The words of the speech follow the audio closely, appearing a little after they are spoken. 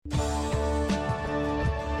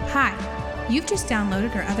Hi, you've just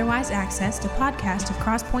downloaded or otherwise accessed a podcast of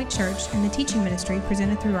Crosspoint Church and the teaching ministry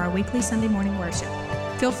presented through our weekly Sunday morning worship.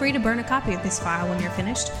 Feel free to burn a copy of this file when you're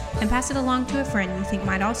finished and pass it along to a friend you think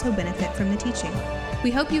might also benefit from the teaching.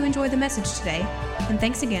 We hope you enjoy the message today, and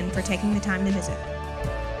thanks again for taking the time to visit.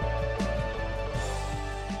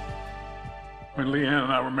 When Leanne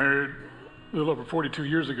and I were married a little over 42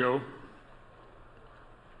 years ago,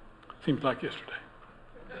 seems like yesterday.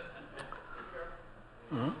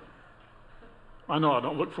 I know I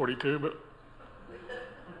don't look 42, but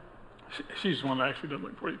she's the one that actually doesn't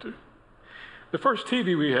look 42. The first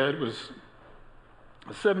TV we had was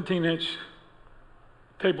a 17-inch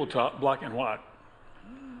tabletop, black and white,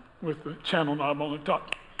 with the channel knob on the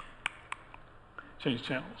top. Change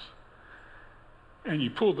channels. And you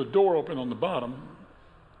pulled the door open on the bottom,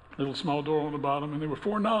 little small door on the bottom, and there were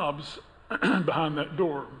 4 knobs behind that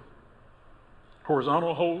door.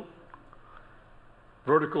 Horizontal hold,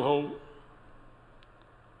 vertical hold,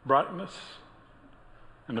 brightness,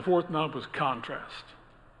 and the 4th knob was contrast.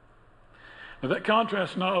 Now that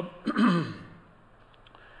contrast knob, you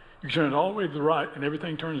turn it all the way to the right and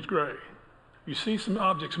everything turns gray. You see some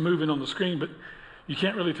objects moving on the screen, but you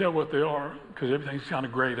can't really tell what they are because everything's kind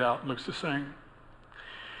of grayed out and looks the same.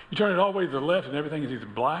 You turn it all the way to the left and everything is either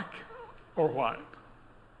black or white.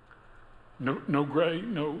 No gray,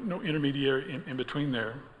 no intermediary in between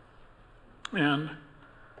there. And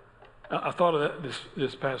I thought of that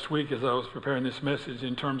this past week as I was preparing this message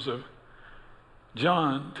in terms of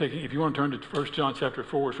John taking, if you want to turn to 1 John chapter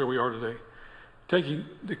 4, where we are today, taking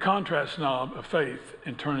the contrast knob of faith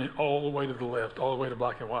and turning it all the way to the left, all the way to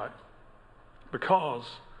black and white. Because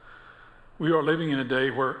we are living in a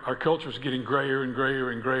day where our culture is getting grayer and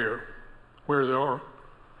grayer and grayer, where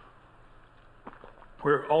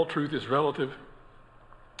all truth is relative,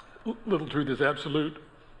 little truth is absolute,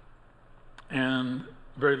 and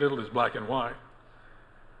very little is black and white.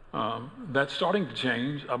 That's starting to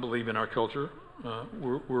change, I believe, in our culture.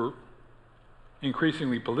 We're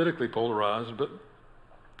increasingly politically polarized, but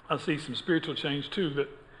I see some spiritual change too that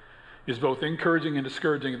is both encouraging and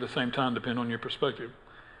discouraging at the same time, depending on your perspective.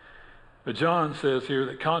 But John says here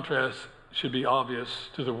that contrast should be obvious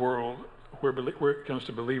to the world where it comes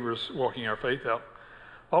to believers walking our faith out.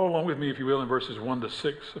 Follow along with me, if you will, in verses 1 to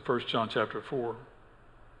 6 of 1 John chapter 4.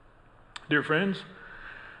 Dear friends,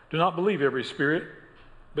 do not believe every spirit,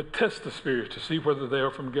 but test the spirits to see whether they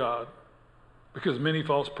are from God, because many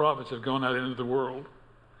false prophets have gone out into the world.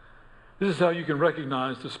 This is how you can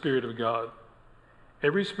recognize the Spirit of God.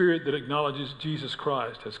 Every spirit that acknowledges Jesus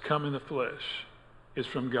Christ has come in the flesh is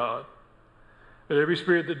from God. But every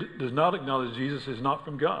spirit that does not acknowledge Jesus is not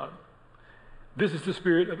from God. This is the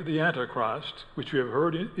spirit of the Antichrist, which you have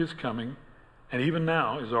heard is coming, and even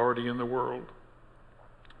now is already in the world.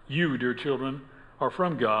 You, dear children, are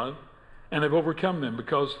from God and have overcome them,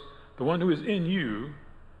 because the one who is in you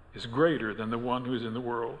is greater than the one who is in the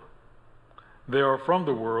world. They are from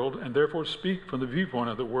the world and therefore speak from the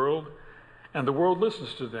viewpoint of the world, and the world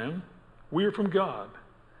listens to them. We are from God,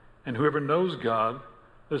 and whoever knows God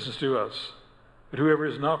listens to us. But whoever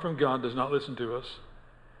is not from God does not listen to us.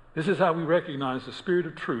 This is how we recognize the spirit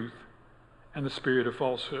of truth and the spirit of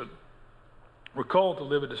falsehood. We're called to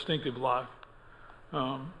live a distinctive life.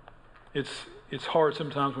 It's hard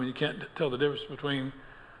sometimes when you can't tell the difference between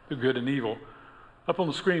the good and evil. Up on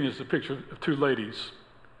the screen is a picture of 2 ladies.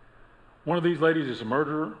 One of these ladies is a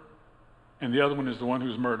murderer, and the other one is the one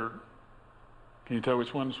who's murdered. Can you tell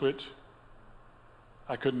which one is which?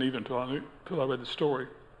 I couldn't either until I read the story.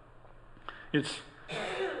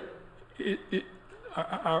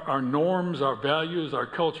 Our norms, our values, our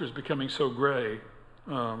culture is becoming so gray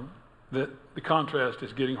that the contrast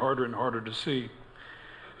is getting harder and harder to see.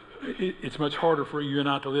 It's much harder for you and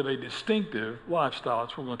I to live a distinctive lifestyle.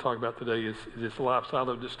 That's what we're going to talk about today, is this lifestyle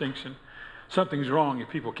of distinction. Something's wrong if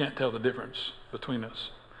people can't tell the difference between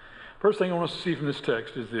us. First thing I want us to see from this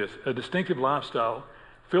text is this: a distinctive lifestyle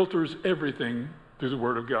filters everything through the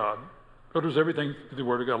Word of God. Filters everything through the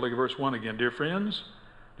Word of God. Look at verse 1 again. Dear friends,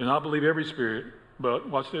 do not believe every spirit, but,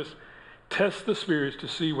 watch this, test the spirits to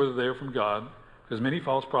see whether they are from God, because many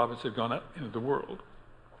false prophets have gone out into the world.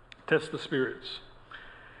 Test the spirits.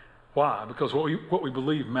 Why? Because what we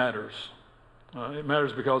believe matters. It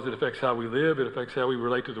matters because it affects how we live. It affects how we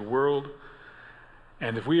relate to the world.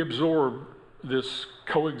 And if we absorb this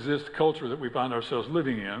coexist culture that we find ourselves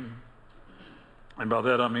living in, and by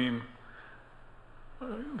that I mean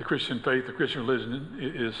the Christian faith, the Christian religion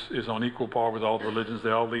is on equal par with all the religions.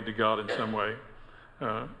 They all lead to God in some way.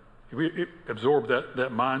 If we absorb that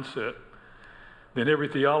mindset, then every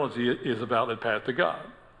theology is a valid path to God.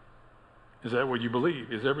 Is that what you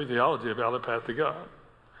believe? Is every theology a valid path to God?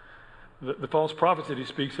 The false prophets that he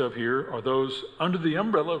speaks of here are those under the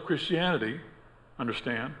umbrella of Christianity,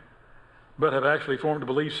 understand, but have actually formed a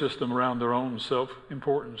belief system around their own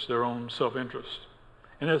self-importance, their own self-interest.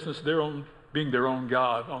 In essence, being their own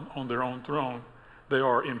God on their own throne. They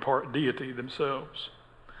are in part deity themselves.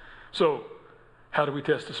 So, how do we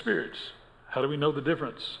test the spirits? How do we know the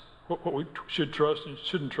difference? What we should trust and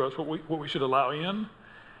shouldn't trust, what we should allow in,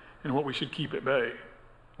 and what we should keep at bay.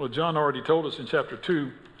 Well, John already told us in chapter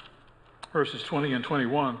 2, verses 20 and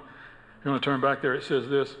 21. If you want to turn back there, it says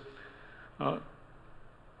this, that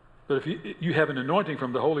if you have an anointing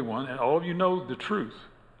from the Holy One, and all of you know the truth.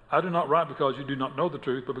 I do not write because you do not know the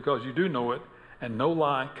truth, but because you do know it, and no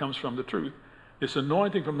lie comes from the truth. This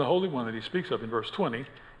anointing from the Holy One that he speaks of in verse 20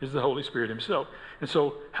 is the Holy Spirit himself. And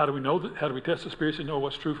so how do we know that? How do we test the spirits and know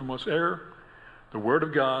what's true from what's error? The Word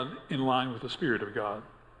of God in line with the Spirit of God.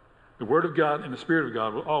 The Word of God and the Spirit of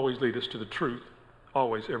God will always lead us to the truth,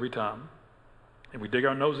 always, every time. If we dig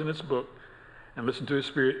our nose in this book and listen to his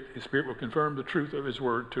Spirit will confirm the truth of his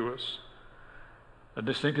Word to us. A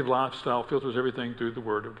distinctive lifestyle filters everything through the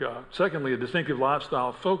Word of God. Secondly, a distinctive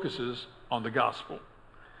lifestyle focuses on the gospel.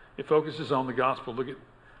 It focuses on the gospel. Look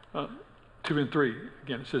at 2 and 3.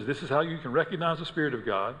 Again, it says, this is how you can recognize the Spirit of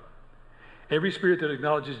God. Every spirit that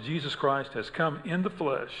acknowledges Jesus Christ has come in the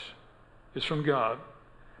flesh is from God.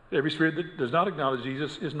 Every spirit that does not acknowledge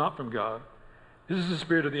Jesus is not from God. This is the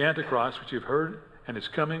spirit of the Antichrist, which you've heard and is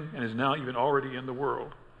coming and is now even already in the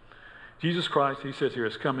world. Jesus Christ, he says here,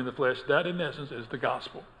 has come in the flesh. That, in essence, is the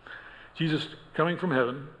gospel. Jesus coming from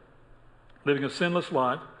heaven, living a sinless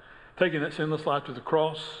life, taking that sinless life to the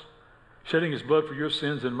cross, shedding his blood for your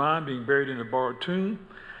sins and mine, being buried in a borrowed tomb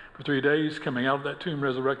for 3 days, coming out of that tomb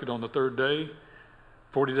resurrected on the third day.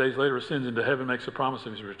 40 days later, ascends into heaven, makes a promise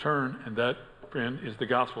of his return, and that, friend, is the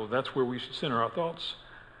gospel. That's where we should center our thoughts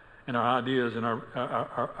and our ideas and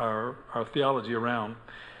our theology around.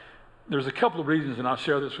 There's a couple of reasons, and I'll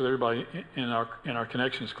share this with everybody in our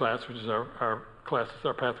connections class, which is our class, it's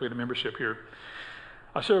our pathway to membership here.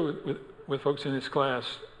 I'll share with folks in this class,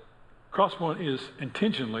 Crosspoint is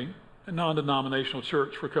intentionally a non-denominational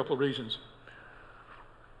church for a couple of reasons.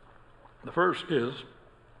 The first is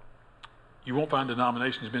you won't find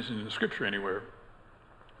denominations mentioned in the Scripture anywhere.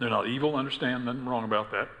 They're not evil, understand, nothing wrong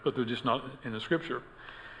about that, but they're just not in the Scripture.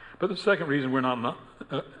 But the second reason we're not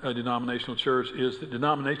a denominational church is that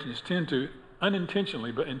denominations tend to,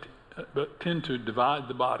 unintentionally, but tend to divide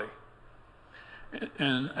the body.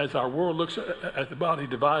 And as our world looks at the body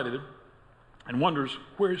divided and wonders,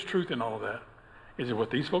 where is truth in all of that? Is it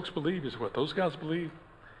what these folks believe? Is it what those guys believe?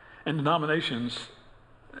 And denominations,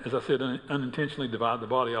 as I said, unintentionally divide the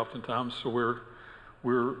body oftentimes, so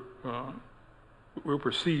we're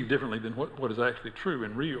perceived differently than what is actually true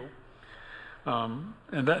and real.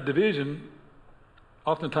 And that division,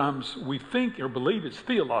 oftentimes we think or believe it's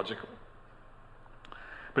theological,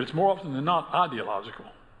 but it's more often than not ideological,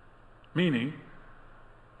 meaning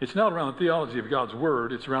it's not around the theology of God's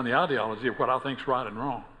Word, it's around the ideology of what I think is right and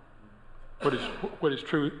wrong. What is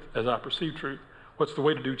truth as I perceive truth? What's the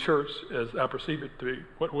way to do church as I perceive it to be?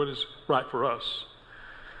 What is right for us?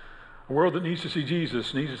 A world that needs to see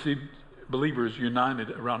Jesus needs to see believers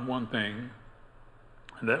united around one thing.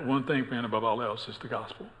 And that one thing, friend, above all else, is the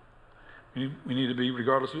gospel. We need to be,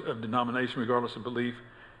 regardless of denomination, regardless of belief,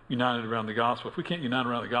 united around the gospel. If we can't unite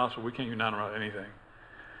around the gospel, we can't unite around anything.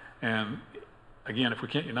 And again, if we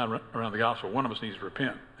can't unite around the gospel, one of us needs to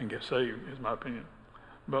repent and get saved, is my opinion.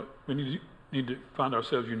 But we need to find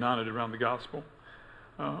ourselves united around the gospel.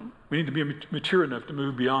 We need to be mature enough to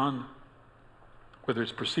move beyond, whether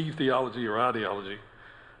it's perceived theology or ideology,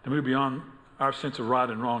 to move beyond our sense of right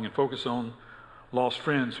and wrong and focus on lost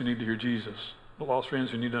friends who need to hear Jesus, lost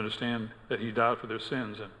friends who need to understand that he died for their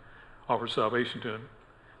sins and offer salvation to them.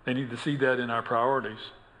 They need to see that in our priorities.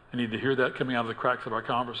 They need to hear that coming out of the cracks of our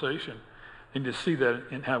conversation. They need to see that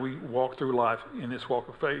in how we walk through life in this walk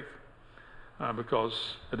of faith, because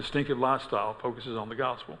a distinctive lifestyle focuses on the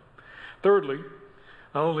gospel. Thirdly,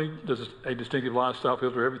 not only does a distinctive lifestyle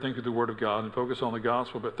filter everything through the Word of God and focus on the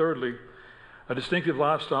gospel, but thirdly, a distinctive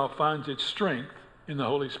lifestyle finds its strength in the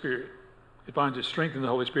Holy Spirit. It finds its strength in the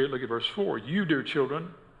Holy Spirit. Look at verse 4. You, dear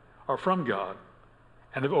children, are from God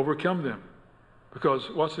and have overcome them. Because,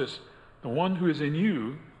 watch this, the one who is in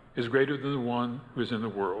you is greater than the one who is in the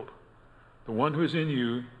world. The one who is in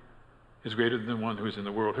you is greater than the one who is in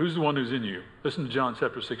the world. Who's the one who's in you? Listen to John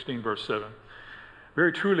chapter 16, verse 7.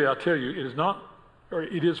 Very truly, I tell you,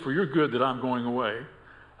 it is for your good that I'm going away.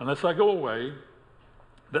 Unless I go away,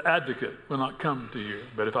 the advocate will not come to you.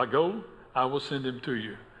 But if I go, I will send him to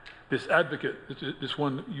you. This advocate, this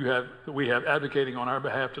one that we have advocating on our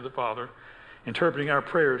behalf to the Father, interpreting our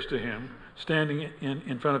prayers to him, standing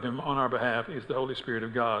in front of him on our behalf is the Holy Spirit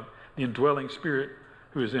of God, the indwelling Spirit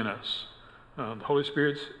who is in us. The Holy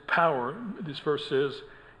Spirit's power, this verse says,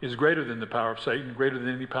 is greater than the power of Satan, greater than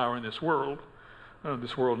any power in this world.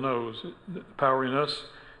 This world knows. The power in us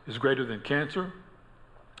is greater than cancer.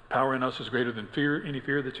 Power in us is greater than fear, any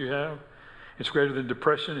fear that you have. It's greater than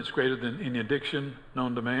depression. It's greater than any addiction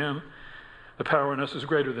known to man. The power in us is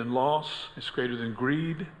greater than loss. It's greater than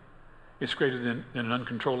greed. It's greater than an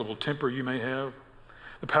uncontrollable temper you may have.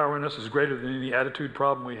 The power in us is greater than any attitude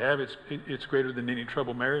problem we have. It's greater than any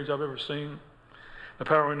troubled marriage I've ever seen. The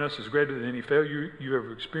power in us is greater than any failure you've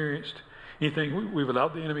ever experienced. Anything we've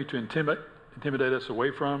allowed the enemy to intimidate us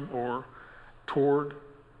away from or toward.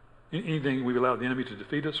 Anything we've allowed the enemy to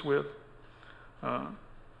defeat us with.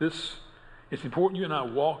 It's important you and I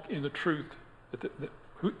walk in the truth that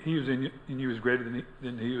he who is in you is greater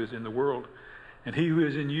than he who is in the world. And he who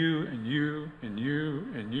is in you and you and you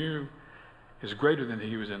and you is greater than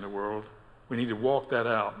he who is in the world. We need to walk that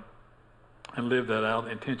out and live that out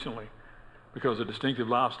intentionally, because a distinctive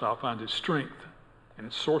lifestyle finds its strength and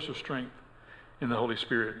its source of strength in the Holy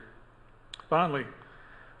Spirit. Finally,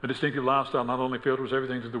 a distinctive lifestyle not only filters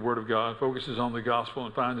everything through the Word of God, focuses on the gospel,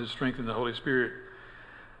 and finds its strength in the Holy Spirit.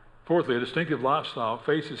 Fourthly, a distinctive lifestyle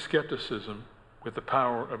faces skepticism with the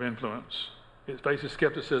power of influence. It faces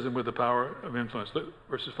skepticism with the power of influence. Look,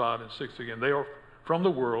 verses 5 and 6 again. They are from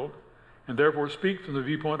the world, and therefore speak from the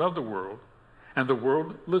viewpoint of the world, and the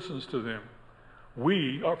world listens to them.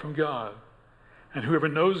 We are from God, and whoever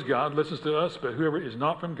knows God listens to us, but whoever is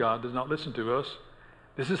not from God does not listen to us.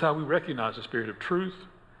 This is how we recognize the spirit of truth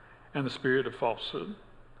and the spirit of falsehood.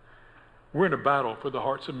 We're in a battle for the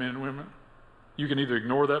hearts of men and women. You can either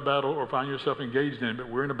ignore that battle or find yourself engaged in it, but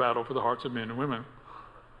we're in a battle for the hearts of men and women.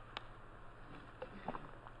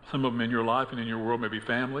 Some of them in your life and in your world may be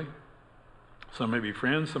family. Some may be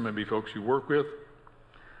friends. Some may be folks you work with.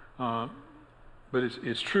 But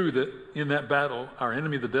it's true that in that battle, our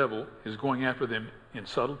enemy, the devil, is going after them in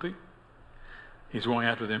subtlety. He's going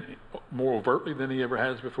after them more overtly than he ever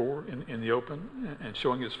has before in the open, and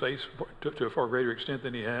showing his face to a far greater extent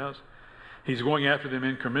than he has. He's going after them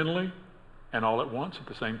incrementally and all at once at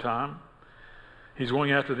the same time. He's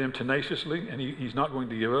going after them tenaciously, and he's not going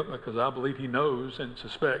to give up, because I believe he knows and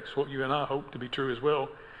suspects what you and I hope to be true as well,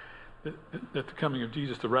 that the coming of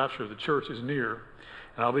Jesus, the rapture of the church, is near.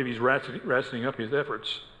 And I believe he's ratcheting up his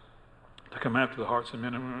efforts to come after the hearts of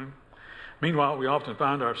men and women. Meanwhile, we often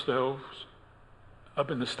find ourselves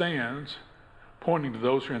up in the stands pointing to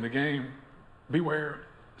those who are in the game. Beware,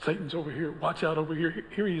 Satan's over here. Watch out over here.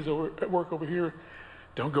 Here he is at work over here.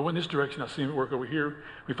 Don't go in this direction. I see him at work over here.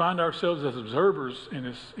 We find ourselves as observers in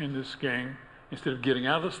this game instead of getting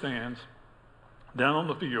out of the stands, down on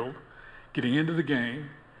the field, getting into the game,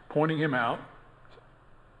 pointing him out,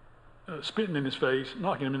 spitting in his face,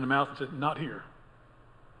 knocking him in the mouth, and saying, "Not here.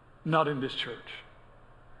 Not in this church.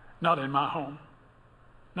 Not in my home.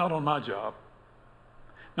 Not on my job.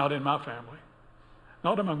 Not in my family.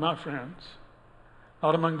 Not among my friends.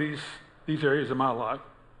 Not among these areas of my life.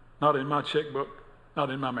 Not in my checkbook. Not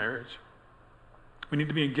in my marriage." We need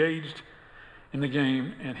to be engaged in the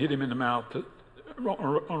game and hit him in the mouth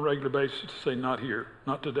on a regular basis to say, "Not here.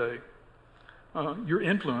 Not today." Your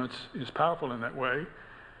influence is powerful in that way,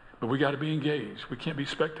 but we got to be engaged. We can't be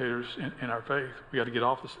spectators in our faith. We got to get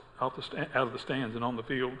out of the stands and on the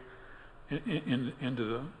field, into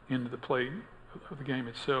the play of the game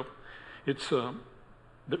itself.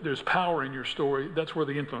 There's power in your story. That's where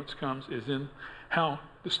the influence comes, is in how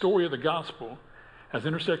the story of the gospel has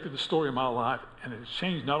intersected the story of my life, and it's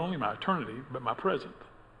changed not only my eternity, but my present,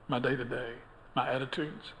 my day-to-day, my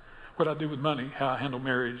attitudes, what I do with money, how I handle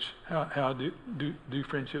marriage, how I do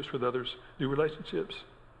friendships with others, do relationships.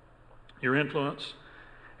 Your influence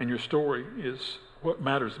and your story is what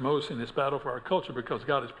matters most in this battle for our culture, because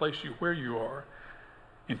God has placed you where you are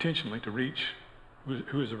intentionally to reach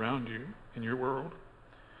who is around you in your world.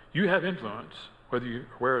 You have influence, whether you're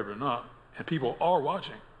aware of it or not, and people are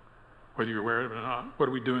watching, whether you're aware of it or not. What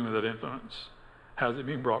are we doing with that influence? How is it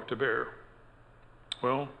being brought to bear?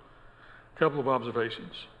 Well, a couple of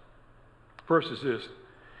observations. First is this: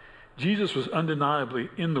 Jesus was undeniably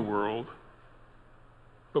in the world,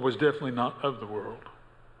 but was definitely not of the world.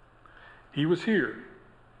 He was here,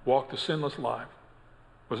 walked a sinless life,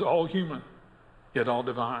 was all human, yet all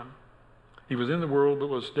divine. He was in the world, but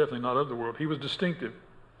was definitely not of the world. He was distinctive.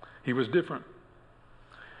 He was different.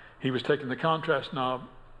 He was taking the contrast knob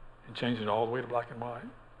and changing it all the way to black and white.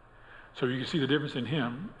 So you can see the difference in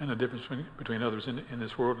him and the difference between others in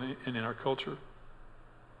this world and in our culture.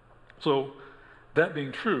 So that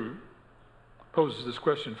being true poses this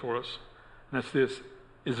question for us. And that's this.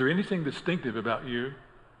 Is there anything distinctive about you,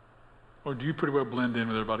 or do you pretty well blend in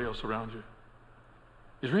with everybody else around you?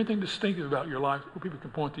 Is there anything distinctive about your life where people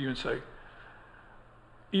can point to you and say,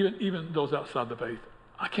 even those outside the faith,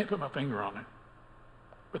 I can't put my finger on it,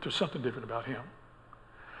 but there's something different about him.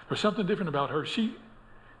 There's something different about her. She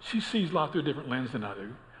sees life through a different lens than I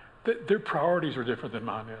do. Their priorities are different than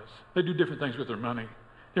mine is. They do different things with their money,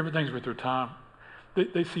 different things with their time.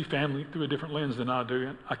 They see family through a different lens than I do.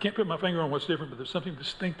 And I can't put my finger on what's different, but there's something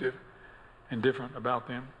distinctive and different about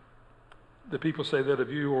them. The people say that of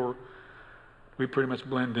you, or we pretty much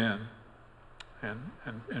blend in and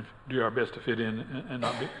do our best to fit in and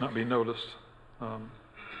not be noticed.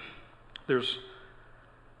 There's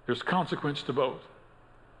consequence to both.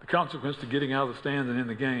 The consequence to getting out of the stands and in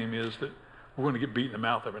the game is that we're going to get beat in the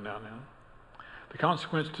mouth every now and then. The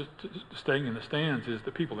consequence to staying in the stands is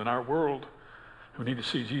the people in our world who need to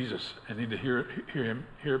see Jesus and need to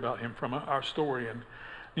hear about him from our story and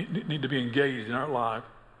need to be engaged in our life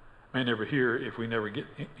may never hear if we never get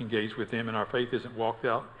engaged with him and our faith isn't walked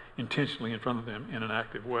out intentionally in front of them in an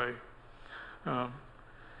active way. And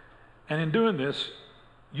in doing this,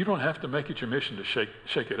 you don't have to make it your mission to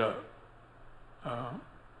shake it up.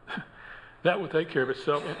 That will take care of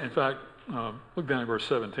itself. In fact, look down at verse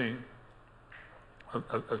 17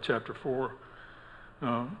 of chapter 4.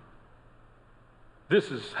 This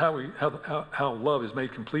is how love is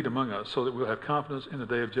made complete among us, so that we'll have confidence in the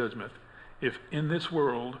day of judgment. If in this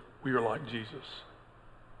world we are like Jesus.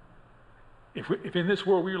 If in this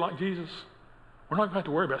world we are like Jesus, we're not going to have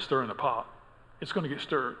to worry about stirring the pot. It's going to get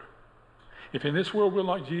stirred. If in this world we're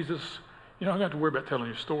like Jesus, you're not going to have to worry about telling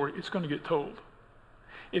your story. It's going to get told.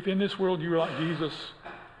 If in this world you're like Jesus,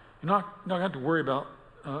 you're not going to have to worry about,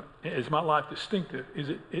 is my life distinctive?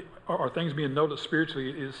 Are things being noticed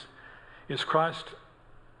spiritually? Is Christ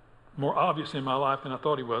more obvious in my life than I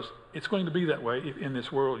thought he was? It's going to be that way if in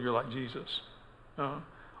this world you're like Jesus.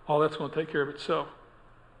 All that's going to take care of itself.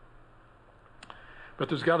 But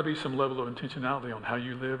there's got to be some level of intentionality on how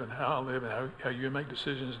you live and how I live and how you make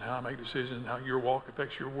decisions and how I make decisions and how your walk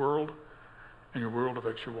affects your world and your world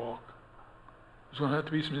affects your walk. There's going to have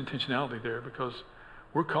to be some intentionality there because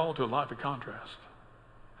we're called to a life of contrast.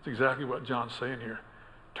 That's exactly what John's saying here.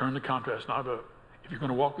 Turn the contrast knob up. If you're going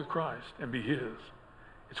to walk with Christ and be his,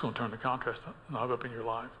 it's going to turn the contrast knob up in your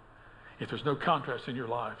life. If there's no contrast in your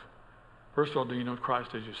life, first of all, do you know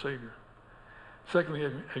Christ as your Savior? Secondly,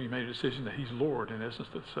 have you made a decision that he's Lord, in essence,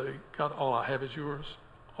 to say, God, all I have is yours.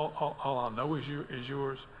 All I know is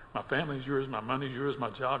yours. My family is yours. My money is yours. My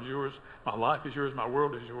job is yours. My life is yours. My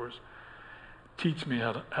world is yours. Teach me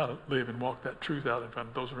how to live and walk that truth out in front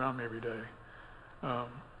of those around me every day.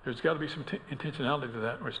 There's got to be some intentionality to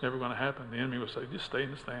that, or it's never going to happen. The enemy will say, just stay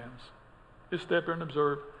in the stands. Just stay up there and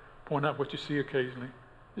observe. Point out what you see occasionally.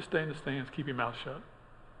 Just stay in the stands. Keep your mouth shut.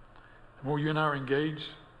 The more you and I are engaged,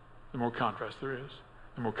 the more contrast there is.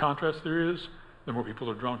 The more contrast there is, the more people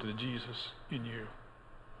are drawn to the Jesus in you.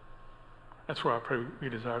 That's where I pray we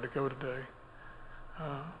desire to go today.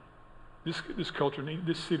 This culture,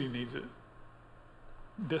 this city needs it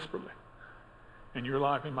desperately. And your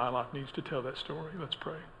life and my life needs to tell that story. Let's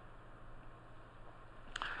pray.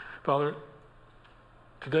 Father,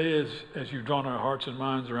 today as you've drawn our hearts and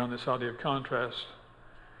minds around this idea of contrast,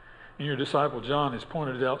 and your disciple John has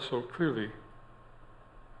pointed it out so clearly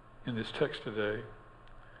in this text today,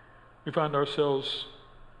 we find ourselves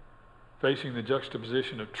facing the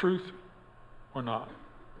juxtaposition of truth or not.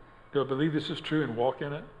 Do I believe this is true and walk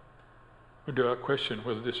in it? Or do I question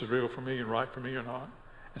whether this is real for me and right for me or not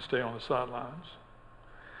and stay on the sidelines?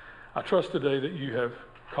 I trust today that you have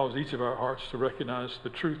caused each of our hearts to recognize the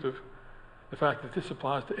truth of the fact that this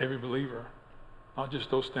applies to every believer, not just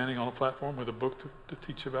those standing on a platform with a book to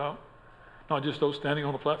teach about, not just those standing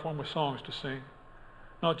on a platform with songs to sing,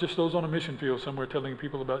 not just those on a mission field somewhere telling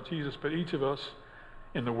people about Jesus, but each of us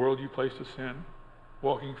in the world you placed us in,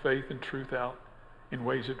 walking faith and truth out in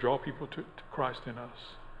ways that draw people to Christ in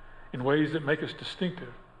us, in ways that make us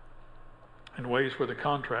distinctive, in ways where the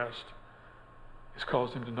contrast has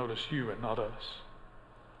caused them to notice you and not us.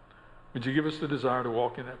 Would you give us the desire to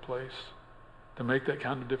walk in that place, to make that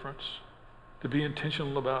kind of difference, to be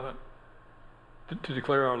intentional about it, to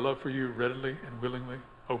declare our love for you readily and willingly,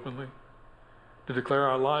 openly, to declare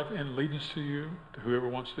our life in allegiance to you, to whoever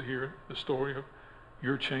wants to hear the story of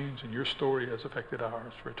your change and your story has affected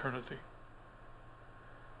ours for eternity.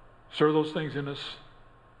 Stir those things in us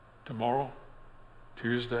tomorrow,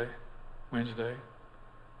 Tuesday, Wednesday.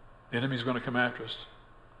 The enemy's going to come after us.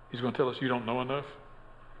 He's going to tell us you don't know enough.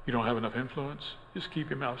 You don't have enough influence. Just keep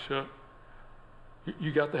your mouth shut.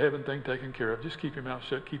 You got the heaven thing taken care of. Just keep your mouth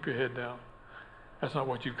shut. Keep your head down. That's not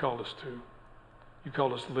what you called us to. You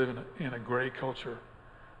call us to live in a gray culture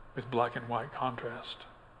with black and white contrast.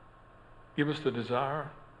 Give us the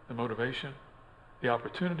desire, the motivation, the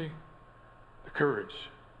opportunity, the courage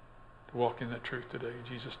to walk in that truth today. In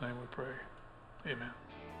Jesus' name we pray. Amen.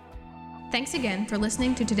 Thanks again for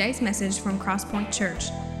listening to today's message from Crosspoint Church,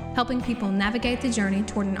 helping people navigate the journey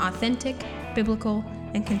toward an authentic, biblical,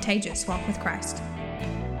 and contagious walk with Christ.